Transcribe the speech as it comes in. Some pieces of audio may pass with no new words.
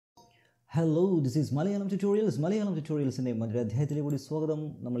Hello, this is Malayalam Tutorials. Malayalam Tutorialsന്റെ മറ്റൊരു അധ്യായത്തിലേക്ക് കൂടി സ്വാഗതം.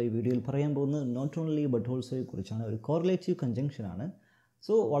 നമ്മൾ ഈ വീഡിയോയിൽ പറയാൻ പോകുന്നത് നോട്ട് ഓൺലി ബട്ട് ഓൾസോയെ കുറിച്ചാണ്. ഒരു കോറിലേറ്റീവ് കൺജങ്ഷൻ ആണ്.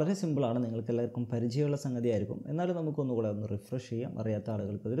 സോ വളരെ സിമ്പിളാണ്, നിങ്ങൾക്ക് എല്ലാവർക്കും പരിചയമുള്ള സംഗതിയായിരിക്കും. എന്നാലും നമുക്കൊന്നുകൂടെ ഒന്ന് റിഫ്രഷ് ചെയ്യാം, അറിയാത്ത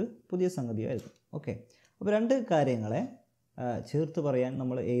ആളുകൾക്ക് ഇതൊരു പുതിയ സംഗതിയായിരിക്കും. ഓക്കെ, അപ്പോൾ രണ്ട് കാര്യങ്ങളെ ചേർത്ത് പറയാൻ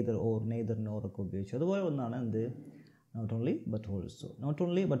നമ്മൾ എയ്തർ ഓർ നെയ്തർ നോർ ഒക്കെ ഉപയോഗിച്ചു. അതുപോലെ ഒന്നാണ് എന്ത്, not only but also. Not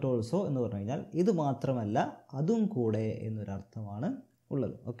only but also എന്ന് പറഞ്ഞു കഴിഞ്ഞാൽ ഇത് മാത്രമല്ല അതും കൂടെ എന്നൊരർത്ഥമാണ്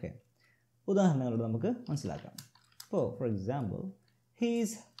ഉള്ളത്. ഓക്കെ, ഉദാഹരണങ്ങളോട് നമുക്ക് മനസ്സിലാക്കാം. ഇപ്പോൾ ഫോർ എക്സാമ്പിൾ,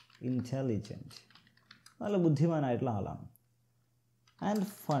 ഹീസ് ഇൻ്റലിജൻറ്റ്, നല്ല ബുദ്ധിമാനായിട്ടുള്ള ആളാണ്. ആൻഡ്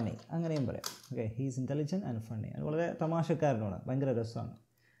ഫണ്ണി, അങ്ങനെയും പറയാം. Okay, he's intelligent and funny, അത് വളരെ തമാശക്കാരനാണ്, ഭയങ്കര രസമാണ്.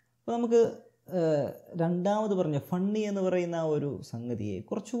 അപ്പോൾ നമുക്ക് രണ്ടാമത് പറഞ്ഞ ഫണ്ണി എന്ന് പറയുന്ന ഒരു സംഗതിയെ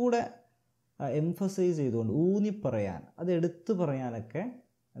കുറച്ചുകൂടെ എംഫസൈസ് ചെയ്തുകൊണ്ട് ഊന്നി പറയാൻ, അത് എടുത്തു പറയാനൊക്കെ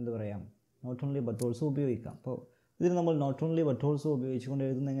എന്ത് പറയാം, നോട്ട് ഓൺലി ബട്ട് ഓൾസോ ഉപയോഗിക്കാം. അപ്പോൾ ഇതിൽ നമ്മൾ നോട്ട് ഓൺലി ബട്ട് ഓൾസോ ഉപയോഗിച്ചുകൊണ്ട്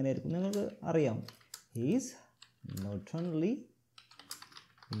എഴുതുന്നത് എങ്ങനെയായിരിക്കും നിങ്ങൾക്ക് അറിയാം. ഹീസ് നോട്ട് ഓൺലി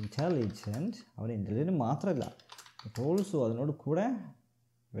ഇൻ്റലിജൻറ്റ്, അവൻ ഇൻ്റലിജൻറ്റ് മാത്രമല്ല ബട്ട് ഓൾസോ അതിനോട് കൂടെ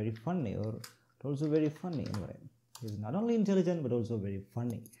very funny or also very funny എന്ന് പറയും. He's not only intelligent but also very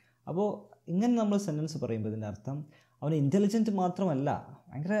funny. അപ്പോൾ ഇങ്ങനെ നമ്മൾ സെൻറ്റൻസ് പറയുമ്പോൾ ഇതിൻ്റെ അർത്ഥം അവൻ ഇൻ്റലിജൻറ്റ് മാത്രമല്ല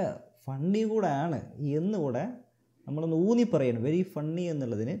ഭയങ്കര ഫണ്ണി കൂടെയാണ് എന്നുകൂടെ നമ്മളൊന്ന് ഊന്നി പറയണം. വെരി ഫണ്ണി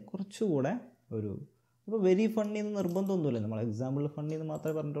എന്നുള്ളതിന് കുറച്ചുകൂടെ ഒരു, ഇപ്പോൾ വെരി ഫണ്ണി എന്ന് നിർബന്ധമൊന്നുമില്ല, നമ്മൾ എക്സാമ്പിൾ ഫണ്ണി എന്ന്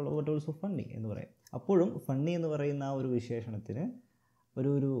മാത്രമേ പറഞ്ഞിട്ടുള്ളൂ, ബട്ട് ഓൾസോ ഫണ്ണി എന്ന് പറയും. അപ്പോഴും ഫണ്ണി എന്ന് പറയുന്ന ആ ഒരു വിശേഷണത്തിന്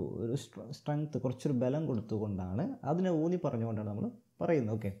ഒരു സ്ട്രെങ്ത്, കുറച്ചൊരു ബലം കൊടുത്തുകൊണ്ടാണ്, അതിനെ ഊന്നി പറഞ്ഞുകൊണ്ടാണ് നമ്മൾ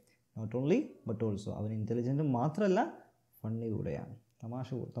പറയുന്നത്. Okay, not only but also, അവൻ ഇൻ്റലിജൻറ്റ് മാത്രമല്ല ഫണ്ണി കൂടെയാണ്,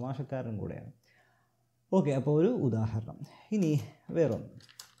 തമാശക്കാരനും കൂടെയാണ്. ഓക്കെ, അപ്പോൾ ഒരു ഉദാഹരണം. ഇനി വേറൊന്ന്,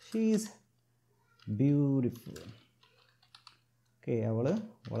 ഷീ ഈസ് ബ്യൂട്ടിഫുൾ. ഓക്കെ, അവൾ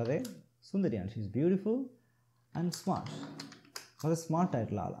വളരെ സുന്ദരിയാണ്. She is beautiful and smart, വളരെ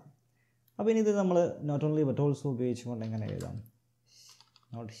സ്മാർട്ടായിട്ടുള്ള ആളാണ്. അപ്പോൾ ഇനി ഇത് നമ്മൾ നോട്ട് ഓൺലി ബട്ട് ഓൾസോ ഉപയോഗിച്ചുകൊണ്ട് എങ്ങനെ എഴുതാം?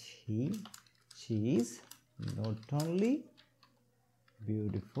 Not she is not only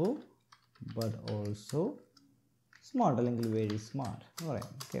beautiful but also smart, അല്ലെങ്കിൽ വെരി സ്മാർട്ട് എന്ന് പറയാം.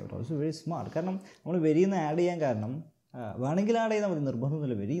 Okay, but also very smart. കാരണം നമ്മൾ വെരി എന്ന് ആഡ് ചെയ്യാൻ കാരണം, വേണമെങ്കിൽ ആഡ് ചെയ്താൽ മതി,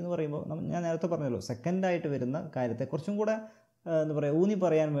 നിർബന്ധമൊന്നുമില്ല. വെരി എന്ന് പറയുമ്പോൾ ഞാൻ നേരത്തെ പറഞ്ഞല്ലോ, സെക്കൻഡായിട്ട് വരുന്ന കാര്യത്തെ കുറച്ചും കൂടെ എന്താ പറയുക, ഊന്നി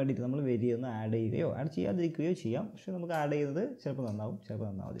പറയാൻ വേണ്ടിയിട്ട് നമ്മൾ വെരി ഒന്ന് ആഡ് ചെയ്യുകയോ ആഡ് ചെയ്യാതിരിക്കുകയോ ചെയ്യാം. പക്ഷേ നമുക്ക് ആഡ് ചെയ്തത് ചിലപ്പോൾ നന്നാവും, ചിലപ്പോൾ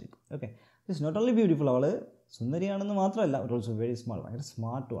നന്നാവാതിരിക്കും. Okay, it's not only beautiful, അവൾ സുന്ദരിയാണെന്ന് മാത്രമല്ല ബട്ട് ഓൾസോ വെരി സ്മാർട്ട്, ഭയങ്കര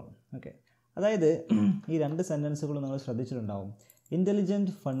സ്മാർട്ടുമാണ്. ഓക്കെ, അതായത് ഈ രണ്ട് സെൻറ്റൻസുകളും നിങ്ങൾ ശ്രദ്ധിച്ചിട്ടുണ്ടാവും.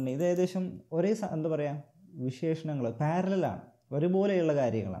 ഇൻ്റലിജൻറ്റ്, ഫണ്ണി, ഇത് ഏകദേശം ഒരേ എന്താ പറയുക വിശേഷണങ്ങൾ, പാരലാണ്, ഒരുപോലെയുള്ള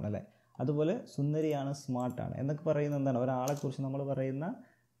കാര്യങ്ങളാണ് അല്ലേ. അതുപോലെ സുന്ദരിയാണ്, സ്മാർട്ടാണ് എന്നൊക്കെ പറയുന്നത് എന്താണ്, ഒരാളെക്കുറിച്ച് നമ്മൾ പറയുന്ന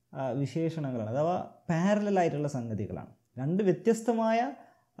വിശേഷണങ്ങളാണ്, അഥവാ പാരലായിട്ടുള്ള സംഗതികളാണ്. രണ്ട് വ്യത്യസ്തമായ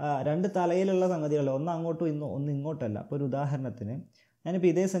രണ്ട് തലയിലുള്ള സംഗതികളല്ല, ഒന്ന് അങ്ങോട്ടും ഒന്ന് ഇങ്ങോട്ടല്ല. അപ്പോൾ ഒരു ഉദാഹരണത്തിന് ഞാനിപ്പോൾ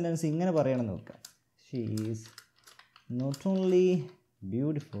ഇതേ സെൻറ്റൻസ് ഇങ്ങനെ പറയണമെന്ന് നോക്കാം. She is not only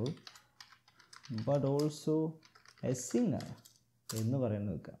beautiful but also A singer എന്ന്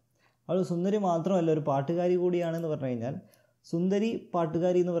പറയുന്നത് നോക്കാം. അവൾ സുന്ദരി മാത്രമല്ല ഒരു പാട്ടുകാരി കൂടിയാണെന്ന് പറഞ്ഞു കഴിഞ്ഞാൽ, സുന്ദരി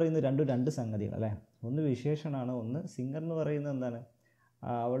പാട്ടുകാരി എന്ന് പറയുന്നത് രണ്ട് സംഗതികൾ അല്ലേ. ഒന്ന് വിശേഷണമാണ്, ഒന്ന് സിംഗർ എന്ന് പറയുന്നത് എന്താണ്,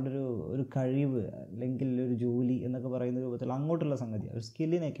 അവളുടെ ഒരു കഴിവ് അല്ലെങ്കിൽ ഒരു ജോലി എന്നൊക്കെ പറയുന്ന രൂപത്തിൽ അങ്ങോട്ടുള്ള സംഗതി, ഒരു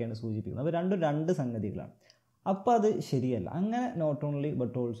സ്കില്ലിനെയൊക്കെയാണ് സൂചിപ്പിക്കുന്നത്. അപ്പോൾ രണ്ട് സംഗതികളാണ്. അപ്പോൾ അത് ശരിയല്ല. അങ്ങനെ നോട്ട് ഓൺലി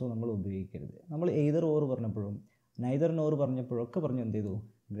ബട്ട് ഓൾസോ നമ്മൾ ഉപയോഗിക്കരുത്. നമ്മൾ എയ്തർ ഓർ പറഞ്ഞപ്പോഴും നൈദർ നോർ പറഞ്ഞപ്പോഴും ഒക്കെ പറഞ്ഞു എന്ത് ചെയ്തു,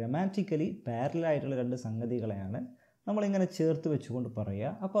 ഗ്രാമാറ്റിക്കലി പാരലായിട്ടുള്ള രണ്ട് സംഗതികളെയാണ് നമ്മളിങ്ങനെ ചേർത്ത് വെച്ചുകൊണ്ട്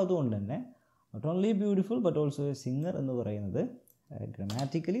പറയുക. അപ്പോൾ അതുകൊണ്ട് തന്നെ not only beautiful but also A singer എന്ന് പറയുന്നത്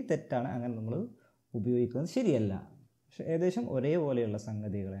ഗ്രാമാറ്റിക്കലി തെറ്റാണ്. അങ്ങനെ നമ്മൾ ഉപയോഗിക്കുന്നത് ശരിയല്ല. പക്ഷേ ഏകദേശം ഒരേപോലെയുള്ള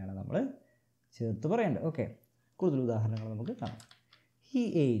സംഗതികളെയാണ് നമ്മൾ ചേർത്ത് പറയേണ്ടത്. ഓക്കെ, കൂടുതൽ ഉദാഹരണങ്ങൾ നമുക്ക് കാണാം. ഹി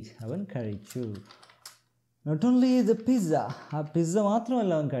എയ്റ്റ്, അവൻ കഴിച്ചു. നോട്ട് ഓൺലി ദ പിസ്സ, ആ പിസ്സ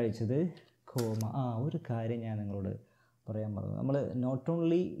മാത്രമല്ല അവൻ കഴിച്ചത്, കോമ. ഒരു കാര്യം ഞാൻ നിങ്ങളോട് പറയാൻ പറഞ്ഞു, നമ്മൾ നോട്ട്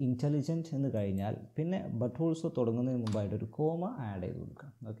ഓൺലി ഇൻ്റലിജൻറ്റ് എന്ന് കഴിഞ്ഞാൽ പിന്നെ ബട്ട് ഓൾസോ തുടങ്ങുന്നതിന് മുമ്പായിട്ട് ഒരു കോമ ആഡ് ചെയ്ത്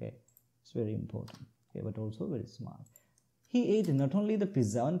കൊടുക്കാം. Okay, it's very important. Okay, but also very smart. He eight not only the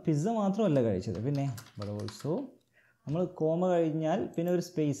pizza, അവൻ പിസ്സ മാത്രമല്ല കഴിച്ചത്, പിന്നെ ബട്ട് ഓൾസോ, നമ്മൾ കോമ കഴിഞ്ഞാൽ പിന്നെ ഒരു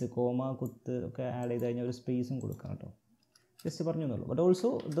സ്പേസ്, കോമ കുത്ത് ഒക്കെ ആഡ് ചെയ്ത് കഴിഞ്ഞാൽ ഒരു സ്പേസും കൊടുക്കാം കേട്ടോ. ജസ്റ്റ് പറഞ്ഞു എന്നുള്ളൂ. ബട്ട് ഓൾസോ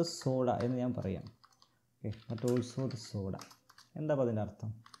ദ സോഡ എന്ന് ഞാൻ പറയാം. Okay, but also the soda എന്താ അപ്പോൾ അതിൻ്റെ അർത്ഥം?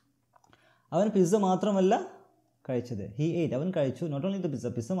 അവൻ പിസ്സ മാത്രമല്ല കഴിച്ചത്, ഹി എയ്റ്റ്, അവൻ കഴിച്ചു. നോട്ട് ഓൺലി ദ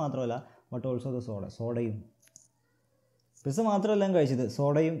പിസ്സ മാത്രമല്ല ബട്ട് ഓൾസോ ദ സോഡ, സോഡയും. പിസ്സ മാത്രമല്ല കഴിച്ചത്,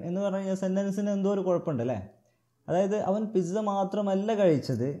 സോഡയും എന്ന് പറഞ്ഞു കഴിഞ്ഞാൽ സെൻറ്റൻസിന് എന്തോ ഒരു കുഴപ്പമുണ്ട് അല്ലേ. അതായത് അവൻ പിസ്സ മാത്രമല്ല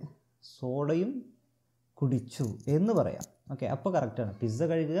കഴിച്ചത്, സോഡയും കുടിച്ചു എന്ന് പറയാം. ഓക്കെ, അപ്പോൾ കറക്റ്റാണ്. പിസ്സ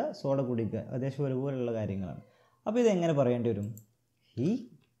കഴിക്കുക, സോഡ കുടിക്കുക, ഏകദേശം ഒരുപോലെയുള്ള കാര്യങ്ങളാണ്. അപ്പോൾ ഇതെങ്ങനെ പറയേണ്ടി വരും?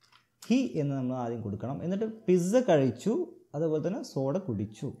 ഹി എന്ന് നമ്മൾ ആദ്യം കൊടുക്കണം, എന്നിട്ട് പിസ്സ കഴിച്ചു, അതുപോലെ തന്നെ സോഡ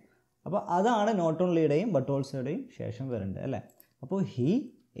കുടിച്ചു. അപ്പോൾ അതാണ് നോട്ട് ഓൺലിയുടെയും ബട്ട് ഓൾസോയുടെയും ശേഷം വരേണ്ടത് അല്ലേ. അപ്പോൾ ഹി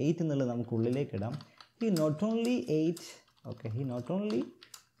എയ്റ്റ് എന്നുള്ളത് നമുക്ക് ഉള്ളിലേക്ക് ഇടാം. He not only eight, okay, he not only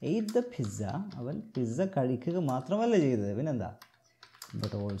eight the pizza, അവൻ പിസ്സ കഴിക്കുക മാത്രമല്ല ചെയ്തത്, പിന്നെന്താ,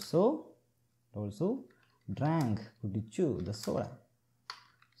 ബട്ട് ഓൾസോ ഡ്രാങ്ക്, കുടിച്ചു, ദ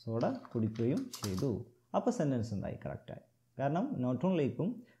സോഡ കുടിക്കുകയും ചെയ്തു. അപ്പോൾ സെൻറ്റൻസ് എന്തായി, കറക്റ്റായി. കാരണം നോട്ട് ഓൺലിക്കും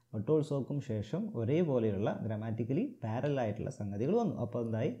ബട്ട് ഓൾസോക്കും ശേഷം ഒരേപോലെയുള്ള ഗ്രാമാറ്റിക്കലി പാരലായിട്ടുള്ള സംഗതികൾ വന്നു. അപ്പോൾ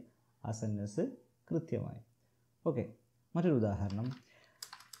എന്തായി, ആ സെൻറ്റൻസ് കൃത്യമായി. ഓക്കെ, മറ്റൊരു ഉദാഹരണം,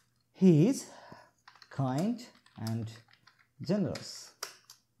 he is kind and generous.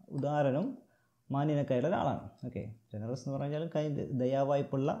 ഉദാഹരണം മാന്യനൊക്കെയുള്ള ഒരാളാണ്. ഓക്കെ, ജനറസ് എന്ന് പറഞ്ഞാൽ കൈൻഡ്,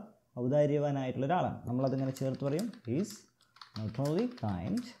 ദയാവായ്പുള്ള ഔദാര്യവാനായിട്ടുള്ള ഒരാളാണ്. നമ്മളതിങ്ങനെ ചേർത്ത് പറയും, he's not only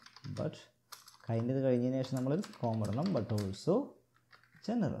kind but, kind കഴിഞ്ഞതിന് ശേഷം നമ്മളൊരു കോമ ഇടണം, but also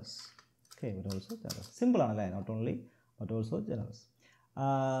generous. Okay, but also generous. സിമ്പിളാണല്ലേ, not only but also generous.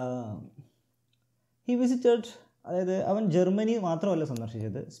 He visited, അതായത് അവൻ ജർമ്മനി മാത്രമല്ല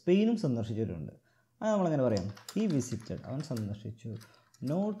സന്ദർശിച്ചത്, സ്പെയിനും സന്ദർശിച്ചിട്ടുണ്ട്. അത് നമ്മളെങ്ങനെ പറയാം, ഹി വിസിറ്റഡ്, അവൻ സന്ദർശിച്ചു,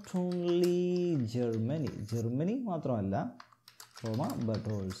 നോട്ട് ഓൺലി ജർമ്മനി മാത്രമല്ല, comma, but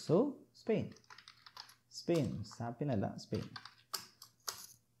also Spain, സാപ്പിനല്ല, Spain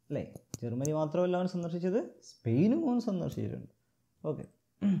അല്ലേ. ജർമ്മനി മാത്രമല്ല അവൻ സന്ദർശിച്ചത്, സ്പെയിനും അവൻ സന്ദർശിച്ചിട്ടുണ്ട്. ഓക്കെ,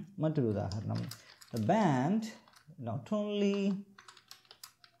 മറ്റൊരു ഉദാഹരണം, the band not only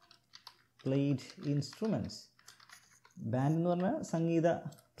played instruments. Band എന്ന് പറഞ്ഞാൽ സംഗീത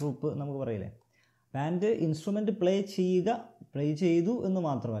ട്രൂപ്പ് നമുക്ക് പറയില്ലേ. ബാൻഡ് ഇൻസ്ട്രുമെൻറ്റ് പ്ലേ ചെയ്തു എന്ന്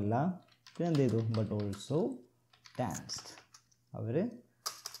മാത്രമല്ല, പിന്നെ എന്ത് ചെയ്തു, ബട്ട് ഓൾസോ ഡാൻസ്ഡ്, അവർ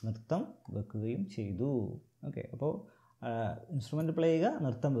നൃത്തം വെക്കുകയും ചെയ്തു. ഓക്കെ, അപ്പോൾ ഇൻസ്ട്രുമെൻറ്റ് പ്ലേ ചെയ്യുക,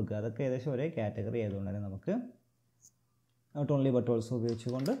 നൃത്തം വെക്കുക, അതൊക്കെ ഏകദേശം ഒരേ കാറ്റഗറി ആയതുകൊണ്ട് തന്നെ നമുക്ക് നോട്ട് ഓൺലി ബട്ട് ഓൾസോ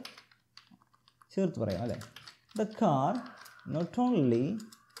ഉപയോഗിച്ചുകൊണ്ട് ചേർത്ത് പറയാം അല്ലേ. The car not only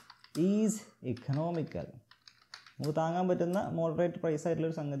is economical, നമുക്ക് താങ്ങാൻ പറ്റുന്ന മോഡറേറ്റ് പ്രൈസ്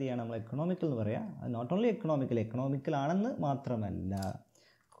ആയിട്ടുള്ളൊരു സംഗതിയാണ് നമ്മൾ എക്കണോമിക്കൽ എന്ന് പറയാം. അത് നോട്ട് ഓൺലി എക്കണോമിക്കൽ ആണെന്ന് മാത്രമല്ല,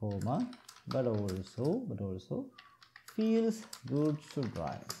 comma, but also feels good to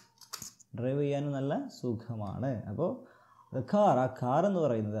drive ചെയ്യാനും നല്ല സുഖമാണ്. അപ്പോൾ ആ കാർ എന്ന്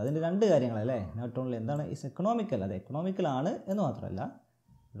പറയുന്നത് അതിൻ്റെ രണ്ട് കാര്യങ്ങളല്ലേ, നോട്ട് ഓൺലി എന്താണ്, ഇസ് എക്കണോമിക്കൽ, അത് എക്കണോമിക്കലാണ് എന്ന് മാത്രമല്ല,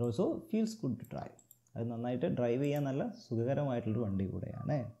 but also feels good to drive, അത് നന്നായിട്ട് ഡ്രൈവ് ചെയ്യാൻ നല്ല സുഖകരമായിട്ടുള്ളൊരു വണ്ടി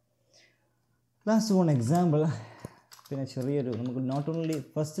കൂടെയാണ്. ലാസ്റ്റ് വൺ എക്സാമ്പിൾ, പിന്നെ ചെറിയൊരു നമുക്ക് നോട്ട് ഓൺലി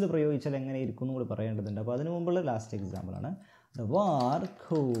ഫസ്റ്റിൽ പ്രയോഗിച്ചാൽ എങ്ങനെ ഇരിക്കും എന്ന് കൂടി പറയേണ്ടതുണ്ട്. അപ്പോൾ അതിനു മുമ്പുള്ള ലാസ്റ്റ് എക്സാമ്പിളാണ്, ദ വാർ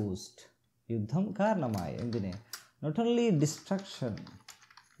കോസ്റ്റ്, യുദ്ധം കാരണമായി എന്തിന്, നോട്ട് ഓൺലി ഡിസ്ട്രക്ഷൻ,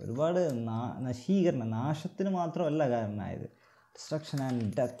 ഒരുപാട് നശീകരണം, നാശത്തിന് മാത്രമല്ല കാരണമായത്, ഡിസ്ട്രക്ഷൻ ആൻഡ്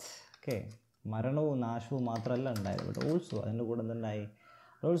ഡെത്ത്, ഓക്കെ, മരണവും നാശവും മാത്രമല്ല ഉണ്ടായത്, ബട്ട് ഓൾസോ അതിൻ്റെ കൂടെ എന്തുണ്ടായി,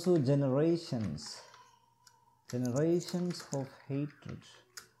 ഓൾസോ ജനറേഷൻസ് ഓഫ് ഹേറ്റ്രഡ്,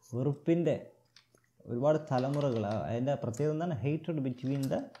 വെറുപ്പിൻ്റെ ഒരുപാട് തലമുറകൾ, അതിൻ്റെ പ്രത്യേകത എന്താണ്, hatred between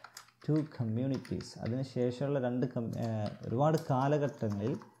the two communities, അതിനുശേഷമുള്ള ഒരുപാട്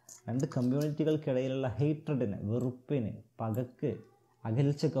കാലഘട്ടങ്ങളിൽ രണ്ട് കമ്മ്യൂണിറ്റികൾക്കിടയിലുള്ള ഹേറ്റ്രഡിന്, വെറുപ്പിന്, പകക്ക്,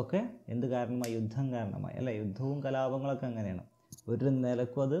 അകൽച്ചക്കൊക്കെ എന്ത് കാരണമായി, യുദ്ധം കാരണമായി അല്ലേ. യുദ്ധവും കലാപങ്ങളൊക്കെ അങ്ങനെയാണ്, ഒരു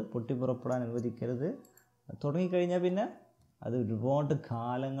നിലക്കും അത് പൊട്ടിപ്പുറപ്പെടാൻ അനുവദിക്കരുത്. തുടങ്ങിക്കഴിഞ്ഞാൽ പിന്നെ അത് ഒരുപാട്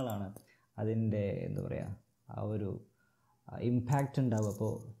കാലങ്ങളാണ് അതിൻ്റെ എന്താ പറയുക ആ ഒരു ഇമ്പാക്റ്റ് ഉണ്ടാവുക.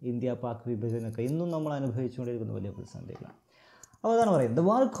 അപ്പോൾ ഇന്ത്യ പാക് വിഭജനമൊക്കെ ഇന്നും നമ്മൾ അനുഭവിച്ചുകൊണ്ടിരിക്കുന്ന വലിയ പ്രതിസന്ധികളാണ്. അപ്പോൾ അതാണ് പറയുന്നത്, the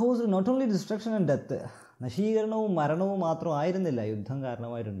war cos not only destruction and death, നശീകരണവും മരണവും മാത്രമായിരുന്നില്ല യുദ്ധം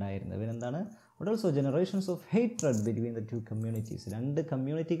കാരണമായിട്ടുണ്ടായിരുന്നത്, പിന്നെന്താണ്, but also generations of hatred between the two communities, രണ്ട്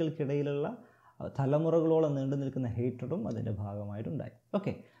കമ്മ്യൂണിറ്റികൾക്കിടയിലുള്ള തലമുറകളോളം നീണ്ടു നിൽക്കുന്ന ഹേറ്റ്രഡും അതിൻ്റെ ഭാഗമായിട്ടുണ്ടായി.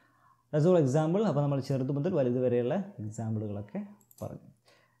 Okay, that's all example. അപ്പോൾ നമ്മൾ ചെറുത് മുതൽ വലുത് വരെയുള്ള എക്സാമ്പിളുകളൊക്കെ പറഞ്ഞു.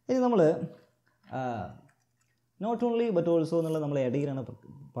 ഇനി നമ്മൾ നോട്ട് ഓൺലി ബട്ട് ഓൾസോ എന്നുള്ളത് നമ്മൾ ഇടയിലാണ്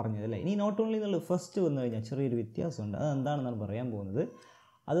പറഞ്ഞത് അല്ലേ. ഇനി നോട്ട് ഓൺലി എന്നുള്ളത് ഫസ്റ്റ് വന്നു കഴിഞ്ഞാൽ ചെറിയൊരു വ്യത്യാസമുണ്ട്, അതെന്താണെന്നാണ് പറയാൻ പോകുന്നത്.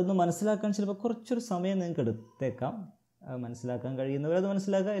 അതൊന്ന് മനസ്സിലാക്കാൻ ചിലപ്പോൾ കുറച്ചൊരു സമയം നിങ്ങൾക്ക് എടുത്തേക്കാം. മനസ്സിലാക്കാൻ കഴിയുന്നവരത്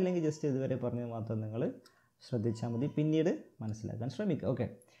മനസ്സിലാക്കുക, ഇല്ലെങ്കിൽ ജസ്റ്റ് ഇതുവരെ പറഞ്ഞത് മാത്രം നിങ്ങൾ ശ്രദ്ധിച്ചാൽ മതി, പിന്നീട് മനസ്സിലാക്കാൻ ശ്രമിക്കുക. Okay,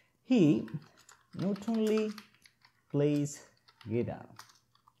 he not only place guitar,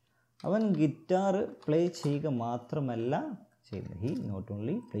 അവൻ ഗിറ്റാർ പ്ലേ ചെയ്യുക മാത്രമല്ല ചെയ്യുന്നത്, he not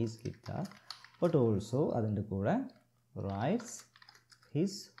only place guitar but also അതിൻ്റെ കൂടെ റൈറ്റ്സ്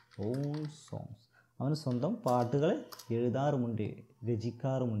ഹിസ് ഓൺ സോങ്സ്, അവൻ സ്വന്തം പാട്ടുകൾ എഴുതാറുമുണ്ട്,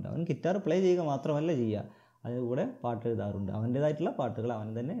 രചിക്കാറുമുണ്ട്. അവൻ ഗിറ്റാർ പ്ലേ ചെയ്യുക മാത്രമല്ല ചെയ്യുക, അതിൻ്റെ കൂടെ പാട്ട് എഴുതാറുണ്ട്, അവൻ്റേതായിട്ടുള്ള പാട്ടുകൾ അവൻ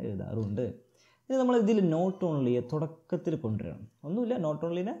തന്നെ എഴുതാറുണ്ട്. ഇനി നമ്മൾ ഇതിൽ നോട്ട് ഓൺലിയെ തുടക്കത്തിൽ കൊണ്ടുവരണം, ഒന്നുമില്ല, നോട്ട്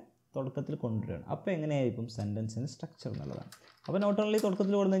ഓൺലിനെ തുടക്കത്തിൽ കൊണ്ടുവരണം. അപ്പോൾ എങ്ങനെയായിരിക്കും സെൻറ്റൻസിന് സ്ട്രക്ചർ എന്നുള്ളതാണ്. അപ്പോൾ നോട്ട് ഓൺലി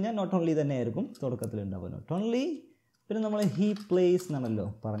തുടക്കത്തിൽ കൊണ്ടു കഴിഞ്ഞാൽ നോട്ട് ഓൺലി തന്നെയായിരിക്കും തുടക്കത്തിലുണ്ടാവുക, നോട്ട് ഓൺലി. പിന്നെ നമ്മൾ ഹീ പ്ലേസ് എന്നാണല്ലോ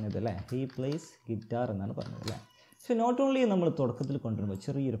പറഞ്ഞത് അല്ലേ, ഹീ പ്ലേസ് ഗിറ്റാർ എന്നാണ് പറഞ്ഞത് അല്ലേ. പക്ഷേ നോട്ട് ഓൺലി നമ്മൾ തുടക്കത്തിൽ കൊണ്ടുവരുമ്പോൾ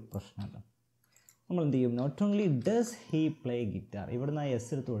ചെറിയൊരു പ്രശ്നമുണ്ട്. നമ്മൾ എന്ത് ചെയ്യും? Not only does he play guitar, ഇവിടുന്ന് ആ എസ്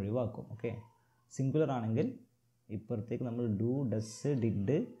എടുത്ത് ഒഴിവാക്കും. ഓക്കെ, സിംഗുലർ ആണെങ്കിൽ ഇപ്പുറത്തേക്ക് നമ്മൾ ഡു, ഡസ്,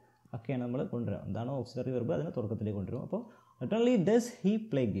 ഡിഡ് ഒക്കെയാണ് നമ്മൾ കൊണ്ടുവരിക. എന്താണ് ഓക്സിലറി വെർബ്, അതിനെ തുടക്കത്തിലേക്ക് കൊണ്ടുവരും. അപ്പോൾ not only does he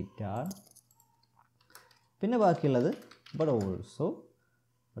play guitar, പിന്നെ ബാക്കിയുള്ളത് but also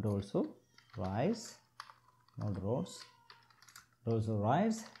rights, not roads, but also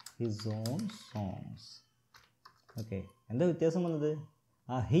rights his own songs. Okay, എന്താ വ്യത്യാസം വന്നത്?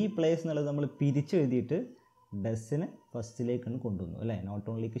 ആ ഹീ പ്ലേസ് എന്നുള്ളത് നമ്മൾ പിരിച്ച് എഴുതിയിട്ട് ഡസിന് ഫസ്റ്റിലേക്കാണ് കൊണ്ടുവന്നു അല്ലേ? നോട്ട്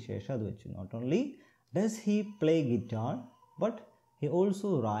ഓൺലിക്ക് ശേഷം അത് വെച്ചു. Not only does he play guitar but he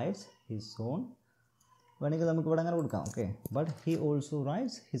also rights his own, വേണമെങ്കിൽ നമുക്ക് ഇവിടെ അങ്ങനെ കൊടുക്കാം. Okay, but he also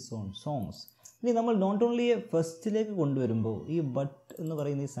rights his own songs. ഇനി നമ്മൾ നോട്ട് ഓൺലിയെ ഫസ്റ്റിലേക്ക് കൊണ്ടുവരുമ്പോൾ ഈ ബട്ട് എന്ന്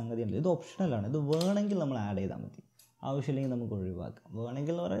പറയുന്ന ഈ സംഗതി ഉണ്ട്, ഇത് ഓപ്ഷണലാണ്. ഇത് വേണമെങ്കിൽ നമ്മൾ ആഡ് ചെയ്താൽ മതി, ആവശ്യമില്ലെങ്കിൽ നമുക്ക് ഒഴിവാക്കാം.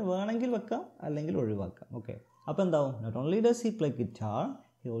 വേണമെങ്കിൽ എന്ന് പറയാം, വേണമെങ്കിൽ വെക്കാം, അല്ലെങ്കിൽ ഒഴിവാക്കാം. ഓക്കെ, അപ്പോൾ എന്താവും? Not only does he play guitar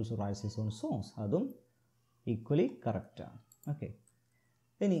he also rights his own songs, അതും ഈക്വലി കറക്റ്റാണ്. ഓക്കെ,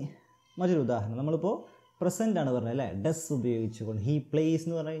 ഇനി മറ്റൊരു ഉദാഹരണം. നമ്മളിപ്പോൾ പ്രസൻ്റ് ആണ് പറഞ്ഞത് അല്ലേ? ഡസ് ഉപയോഗിച്ചുകൊണ്ട് ഹീ പ്ലേസ്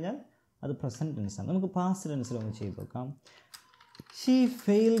എന്ന് പറഞ്ഞു കഴിഞ്ഞാൽ അത് പ്രസൻറ്റ് ടെൻസാണ്. നമുക്ക് പാസ്റ്റ് ടെൻസിൽ ഒന്ന് ചെയ്ത് നോക്കാം. ഷീ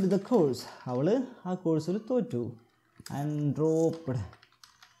ഫെയിൽഡ് ദ കോഴ്സ്, അവൾ ആ കോഴ്സിൽ തോറ്റു. And dropped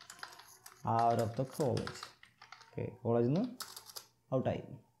out of the college. Okay, കോളേജിൽ നിന്ന് ഔട്ടായി.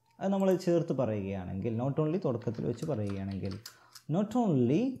 അത് നമ്മൾ ചേർത്ത് പറയുകയാണെങ്കിൽ, നോട്ട് ഓൺലി തുടക്കത്തിൽ വെച്ച് പറയുകയാണെങ്കിൽ, നോട്ട്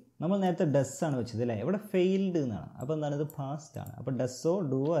ഓൺലി നമ്മൾ നേരത്തെ ഡസ്സാണ് വെച്ചത് അല്ലേ? ഇവിടെ ഫെയിൽഡ് എന്നാണ്. അപ്പോൾ എന്താണ്? ഇത് പാസ്റ്റ് ആണ്. അപ്പോൾ ഡസ്സോ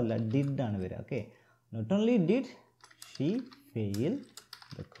ഡുവോ അല്ല, ഡിഡ് ആണ് വരിക. Okay, not only did she fail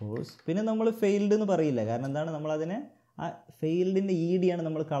the course. പിന്നെ നമ്മൾ ഫെയിൽഡ് എന്ന് പറയില്ല, കാരണം എന്താണ്? നമ്മളതിനെ ആ ഫെയിൽഡിൻ്റെ ആണ്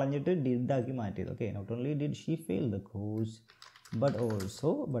നമ്മൾ കളഞ്ഞിട്ട് ഡിഡാക്കി മാറ്റിയത്. Okay, not only did she fail the course but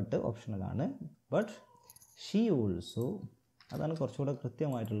also, but ഓപ്ഷണലാണ്, ബട്ട് ഷീ ഓൾസോ, അതാണ് കുറച്ചുകൂടെ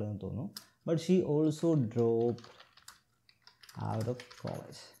കൃത്യമായിട്ടുള്ളതെന്ന് തോന്നുന്നു. But she also drop out of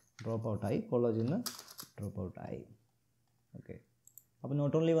college, drop ഔട്ടായി, കോളേജിൽ നിന്ന് ഡ്രോപ്പ് ഔട്ടായി. ഓക്കെ, അപ്പോൾ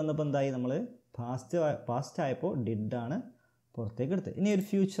നോട്ട് ഓൺലി വന്നപ്പോൾ എന്തായി? നമ്മൾ പാസ്റ്റ് ആയപ്പോൾ ഡിഡാണ് പുറത്തേക്ക് എടുത്തത്. ഇനി ഒരു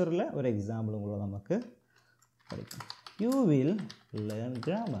ഫ്യൂച്ചറിലെ ഒരു എക്സാമ്പിളും കൂടെ നമുക്ക് പഠിക്കാം. You will learn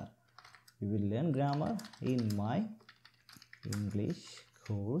grammar, you will learn grammar in my English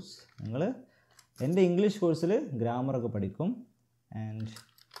course. നിങ്ങൾ എൻ്റെ ഇംഗ്ലീഷ് കോഴ്സിൽ ഗ്രാമറൊക്കെ പഠിക്കും. And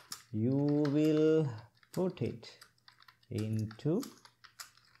you will put it in to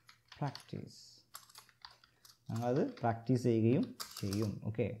practice, ഞങ്ങളത് പ്രാക്ടീസ് ചെയ്യുകയും ചെയ്യും.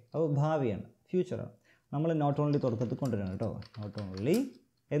 ഓക്കെ, അപ്പോൾ ഭാവിയാണ്, ഫ്യൂച്ചറാണ്. നമ്മൾ നോട്ട് ഓൺലി തുടക്കത്തിൽ കൊണ്ടുവരണം കേട്ടോ. നോട്ട് ഓൺലി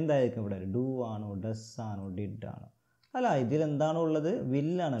എന്തായിരിക്കും ഇവിടെ? ഡു ആണോ, ഡസ് ആണോ, ഡിഡ് ആണോ? അല്ല, ഇതിലെന്താണോ ഉള്ളത്?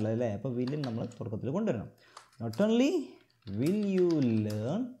 വില്ലാണുള്ളത് അല്ലേ? അപ്പോൾ വില്ലിന് നമ്മൾ തുടക്കത്തിൽ കൊണ്ടുവരണം. Not only will you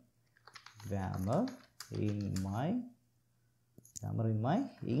learn grammar in my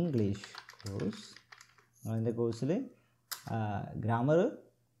English course, നിങ്ങളതിൻ്റെ കോഴ്സിൽ ഗ്രാമർ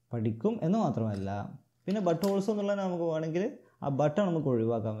പഠിക്കും എന്ന് മാത്രമല്ല, പിന്നെ ബട്ട് ഓൾസോ എന്നുള്ളത് നമുക്ക് വേണമെങ്കിൽ ആ ബട്ടൺ നമുക്ക്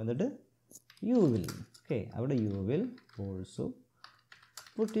ഒഴിവാക്കാം. എന്നിട്ട് യു വിൽ, ഓക്കെ, അവിടെ you will also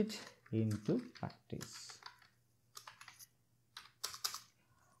put it in to practice.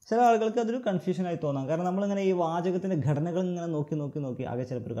 ചില ആളുകൾക്ക് അതൊരു കൺഫ്യൂഷനായി തോന്നാം, കാരണം നമ്മളിങ്ങനെ ഈ വാചകത്തിൻ്റെ ഘടനകൾ ഇങ്ങനെ നോക്കി ആകെ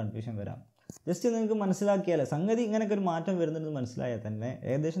ചിലപ്പോൾ ഒരു കൺഫ്യൂഷൻ വരാം. ജസ്റ്റ് നിങ്ങൾക്ക് മനസ്സിലാക്കിയാലേ സംഗതി ഇങ്ങനെയൊക്കെ ഒരു മാറ്റം വരുന്നുണ്ടെന്ന് മനസ്സിലായാൽ തന്നെ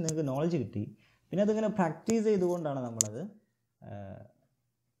ഏകദേശം നിങ്ങൾക്ക് നോളജ് കിട്ടി. പിന്നെ അതിങ്ങനെ പ്രാക്ടീസ് ചെയ്തുകൊണ്ടാണ് നമ്മളത്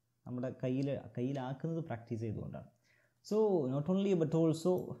നമ്മുടെ കയ്യിലാക്കുന്നത്, പ്രാക്ടീസ് ചെയ്തുകൊണ്ടാണ്. So not only but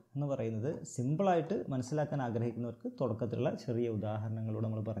also എന്ന് പറയുന്നത് സിമ്പിളായിട്ട് മനസ്സിലാക്കാൻ ആഗ്രഹിക്കുന്നവർക്ക് തുടക്കത്തിലുള്ള ചെറിയ ഉദാഹരണങ്ങളോട്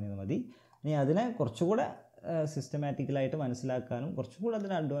നമ്മൾ പറഞ്ഞത് മതി. ഇനി അതിനെ കുറച്ചുകൂടെ സിസ്റ്റമാറ്റിക്കലായിട്ട് മനസ്സിലാക്കാനും കുറച്ചുകൂടെ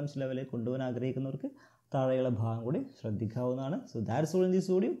അതിനെ അഡ്വാൻസ് ലെവലിൽ കൊണ്ടുപോകാൻ ആഗ്രഹിക്കുന്നവർക്ക് താഴെയുള്ള ഭാഗം കൂടി ശ്രദ്ധിക്കാവുന്നതാണ്. So that's all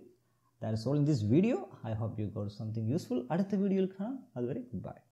in this video. I hope you got something useful. അടുത്ത വീഡിയോയിൽ കാണാം. അതുവരെ ഗുഡ് ബൈ.